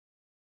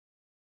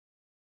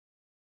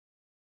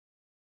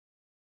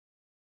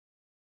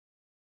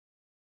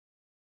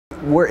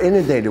we're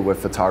inundated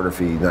with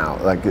photography now.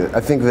 Like, I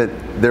think that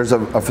there's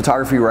a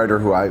photography writer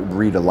who I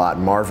read a lot,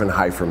 Marvin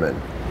Heiferman,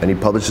 and he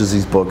publishes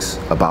these books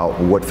about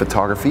what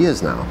photography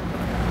is now.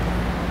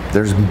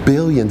 There's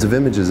billions of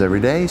images every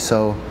day,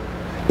 so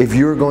if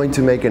you're going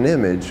to make an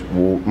image,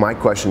 well, my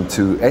question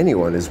to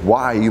anyone is,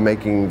 why are you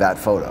making that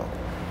photo?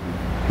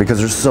 Because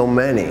there's so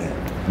many.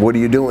 What are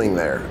you doing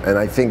there? And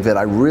I think that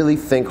I really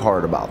think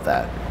hard about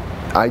that.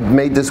 I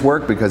made this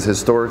work because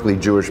historically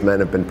Jewish men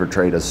have been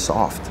portrayed as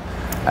soft,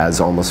 as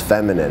almost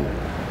feminine.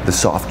 The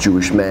soft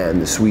Jewish man,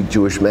 the sweet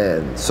Jewish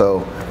man.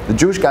 So the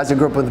Jewish guys I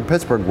grew up with in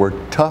Pittsburgh were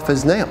tough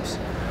as nails,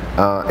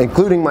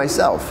 including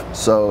myself.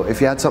 So if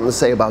you had something to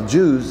say about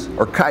Jews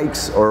or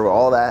kikes or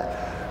all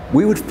that,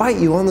 we would fight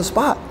you on the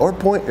spot, or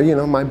point, you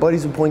know, my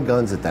buddies would point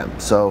guns at them.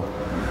 So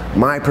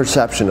my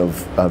perception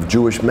of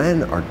Jewish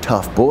men are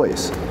tough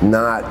boys,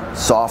 not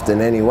soft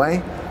in any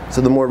way. So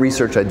the more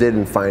research I did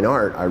in fine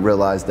art, I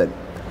realized that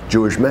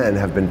Jewish men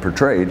have been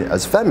portrayed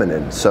as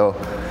feminine. So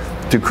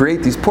to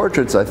create these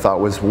portraits, I thought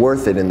was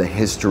worth it in the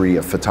history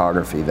of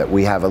photography, that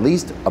we have at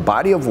least a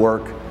body of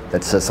work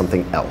that says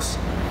something else.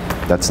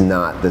 That's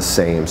not the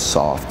same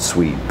soft,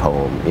 sweet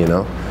poem, you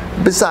know?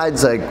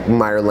 Besides like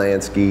Meyer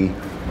Lansky,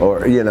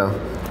 or, you know,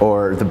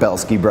 or the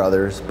Belsky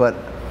brothers, but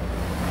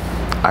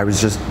I was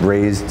just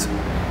raised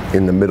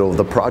in the middle of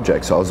the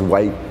project. So I was a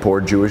white, poor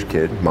Jewish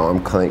kid.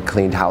 Mom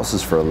cleaned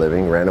houses for a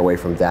living, ran away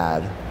from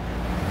dad.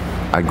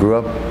 I grew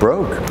up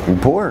broke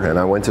and poor, and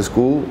I went to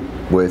school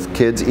with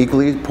kids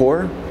equally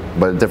poor,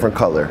 but a different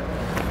color.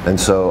 And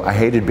so I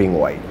hated being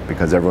white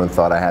because everyone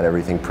thought I had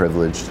everything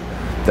privileged,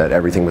 that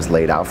everything was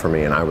laid out for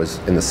me, and I was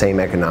in the same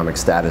economic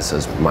status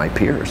as my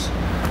peers.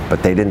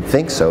 But they didn't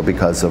think so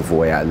because of the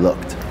way I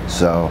looked.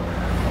 So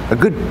a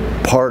good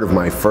part of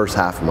my first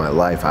half of my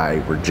life, I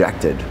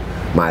rejected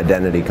my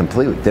identity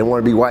completely. Didn't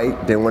want to be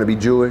white, didn't want to be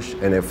Jewish,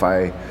 and if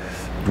I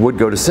would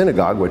go to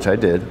synagogue, which I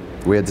did,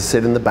 we had to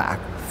sit in the back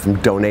from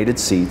donated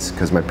seats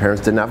because my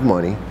parents didn't have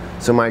money.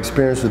 So my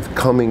experience with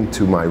coming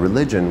to my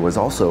religion was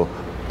also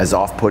as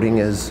off-putting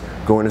as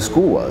going to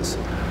school was.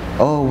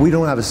 Oh, we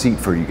don't have a seat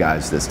for you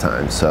guys this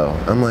time. So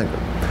I'm like,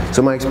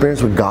 so my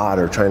experience with God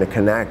or trying to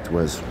connect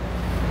was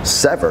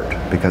severed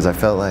because I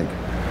felt like,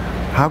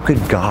 how could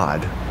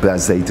God,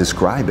 as they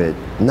describe it,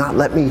 not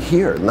let me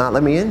here, not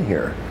let me in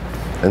here?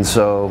 And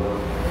so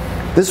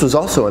this was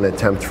also an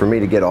attempt for me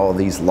to get all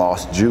these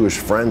lost Jewish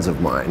friends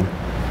of mine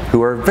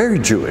who are very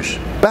Jewish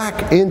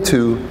back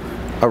into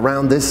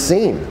around this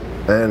scene.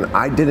 And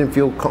I didn't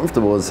feel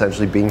comfortable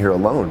essentially being here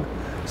alone.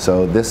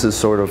 So this is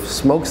sort of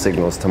smoke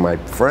signals to my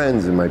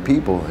friends and my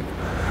people, like,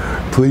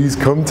 please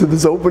come to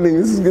this opening,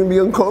 this is gonna be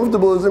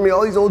uncomfortable, there's gonna be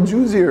all these old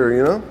Jews here,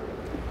 you know?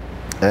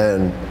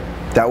 And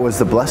that was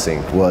the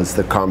blessing, was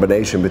the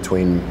combination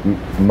between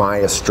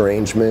my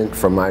estrangement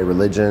from my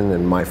religion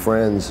and my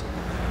friends,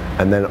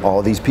 and then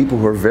all these people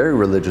who are very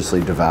religiously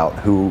devout,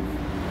 who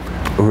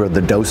are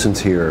the docents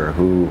here,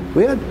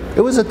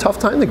 it was a tough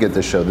time to get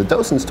this show. The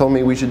docents told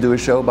me we should do a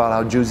show about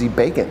how Jews eat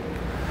bacon,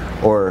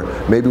 or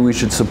maybe we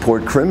should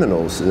support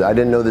criminals. I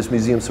didn't know this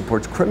museum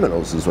supports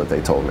criminals, is what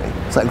they told me.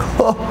 It's like,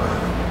 oh.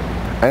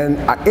 And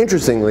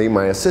interestingly,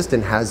 my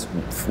assistant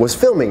was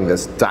filming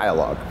this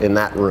dialogue in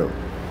that room.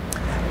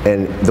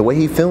 And the way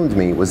he filmed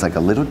me was like a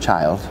little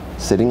child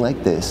sitting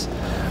like this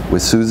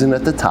with Susan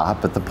at the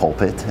top at the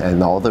pulpit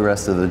and all the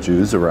rest of the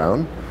Jews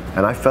around.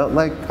 And I felt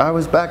like I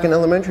was back in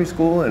elementary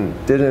school and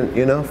didn't,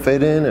 you know,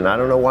 fit in, and I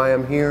don't know why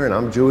I'm here, and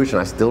I'm Jewish and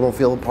I still don't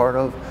feel a part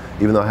of.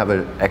 Even though I have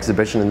an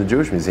exhibition in the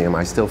Jewish Museum,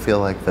 I still feel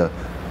like the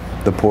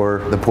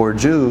poor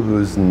Jew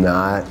who's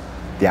not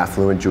the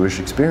affluent Jewish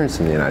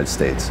experience in the United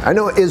States. I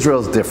know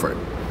Israel's different.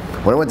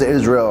 When I went to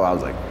Israel, I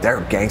was like, there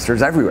are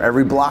gangsters everywhere.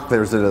 Every block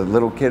there's a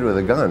little kid with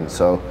a gun.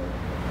 So,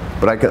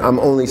 but I'm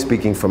only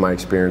speaking from my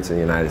experience in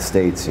the United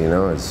States, you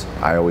know, as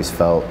I always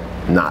felt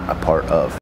not a part of.